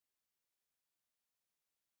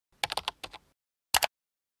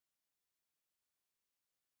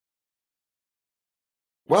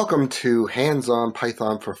Welcome to Hands-on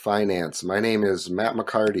Python for Finance. My name is Matt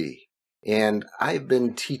Macarty, and I've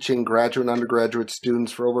been teaching graduate and undergraduate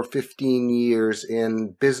students for over 15 years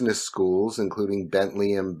in business schools, including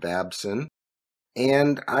Bentley and Babson.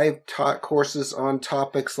 And I've taught courses on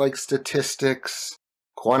topics like statistics,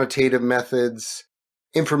 quantitative methods,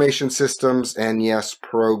 information systems, and yes,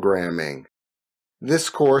 programming. This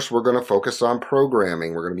course, we're going to focus on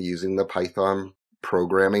programming. We're going to be using the Python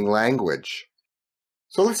programming language.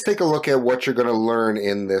 So let's take a look at what you're going to learn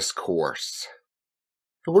in this course.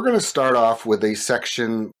 So we're going to start off with a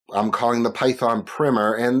section I'm calling the Python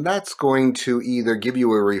primer, and that's going to either give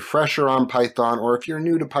you a refresher on Python, or if you're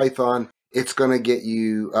new to Python, it's going to get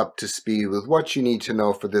you up to speed with what you need to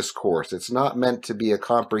know for this course. It's not meant to be a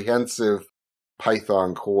comprehensive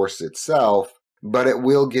Python course itself, but it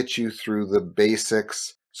will get you through the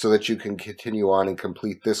basics so that you can continue on and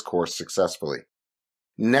complete this course successfully.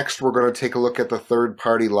 Next, we're going to take a look at the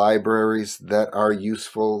third-party libraries that are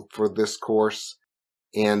useful for this course,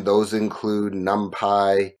 and those include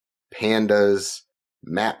NumPy, Pandas,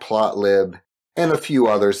 Matplotlib, and a few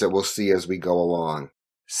others that we'll see as we go along.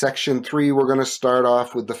 Section 3, we're going to start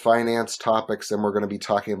off with the finance topics, and we're going to be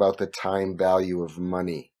talking about the time value of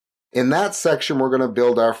money. In that section, we're going to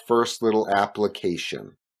build our first little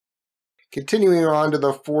application. Continuing on to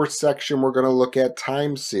the fourth section, we're going to look at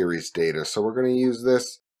time series data. So we're going to use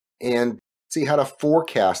this and see how to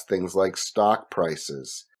forecast things like stock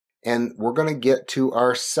prices. And we're going to get to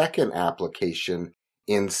our second application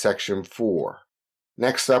in section 4.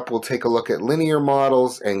 Next up, we'll take a look at linear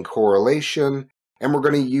models and correlation. And we're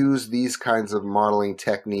going to use these kinds of modeling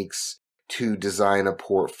techniques to design a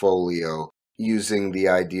portfolio using the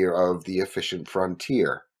idea of the efficient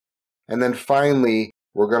frontier. And then finally,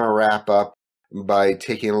 we're going to wrap up by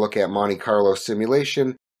taking a look at Monte Carlo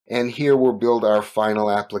simulation, and here we'll build our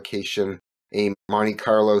final application, a Monte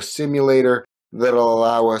Carlo simulator that'll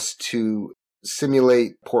allow us to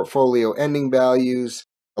simulate portfolio ending values,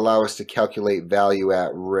 allow us to calculate value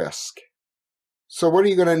at risk. So what are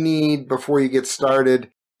you going to need before you get started?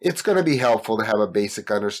 It's going to be helpful to have a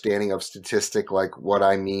basic understanding of statistics, like what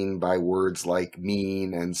I mean by words like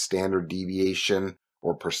mean and standard deviation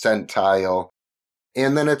or percentile.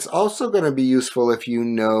 And then it's also going to be useful if you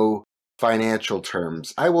know financial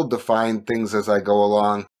terms. I will define things as I go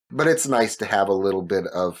along, but it's nice to have a little bit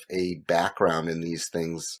of a background in these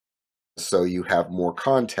things so you have more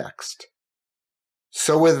context.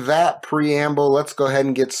 So with that preamble, let's go ahead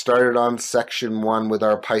and get started on section 1 with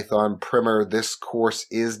our Python primer. This course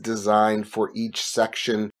is designed for each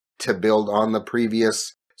section to build on the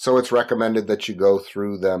previous, so it's recommended that you go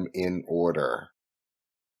through them in order.